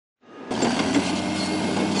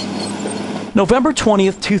November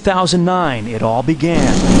 20th, 2009, it all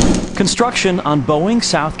began. Construction on Boeing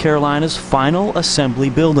South Carolina's final assembly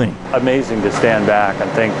building. Amazing to stand back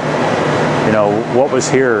and think, you know, what was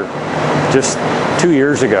here just 2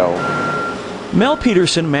 years ago. Mel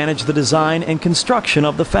Peterson managed the design and construction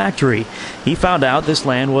of the factory. He found out this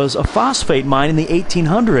land was a phosphate mine in the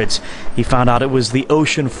 1800s. He found out it was the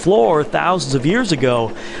ocean floor thousands of years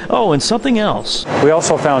ago. Oh, and something else. We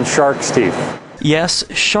also found shark's teeth. Yes,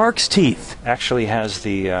 shark's teeth. Actually has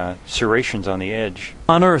the serrations on the edge.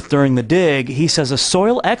 Unearthed during the dig, he says a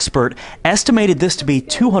soil expert estimated this to be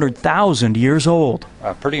 200,000 years old.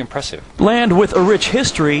 Pretty impressive. Land with a rich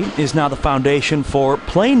history is now the foundation for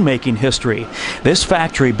plane-making history. This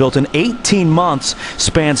factory, built in 18 months,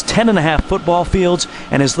 spans 10.5 football fields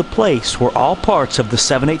and is the place where all parts of the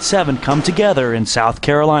 787 come together in South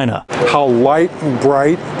Carolina. How light and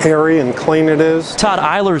bright, airy and clean it is. Todd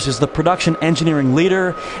Eilers is the production engineering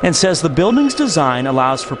leader and says the building's design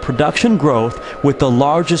allows for production growth with the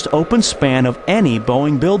largest open span of any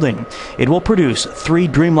Boeing building. It will produce 3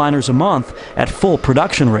 Dreamliners a month at full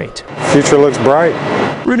production rate. Future looks bright.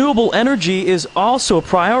 Renewable energy is also a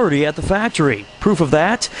priority at the factory. Proof of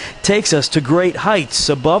that takes us to great heights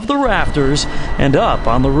above the rafters and up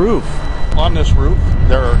on the roof. On this roof,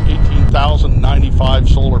 there are 18,095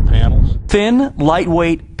 solar panels. Thin,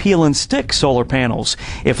 lightweight, peel and stick solar panels.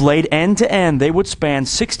 If laid end to end, they would span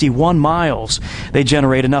 61 miles. They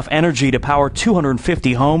generate enough energy to power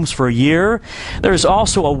 250 homes for a year. There's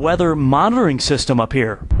also a weather monitoring system up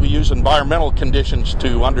here. We use environmental conditions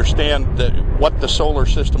to understand what the solar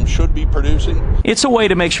system should be producing. It's a way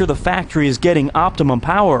to make sure the factory is getting optimum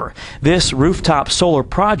power. This rooftop solar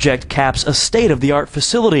project caps a state-of-the-art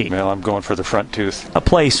facility. Well, I'm going for the front tooth. A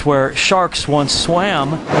place where sharks once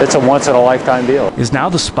swam. It's a once-in-a-lifetime deal. Is now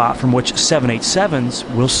the spot from which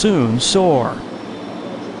 787s will soon soar.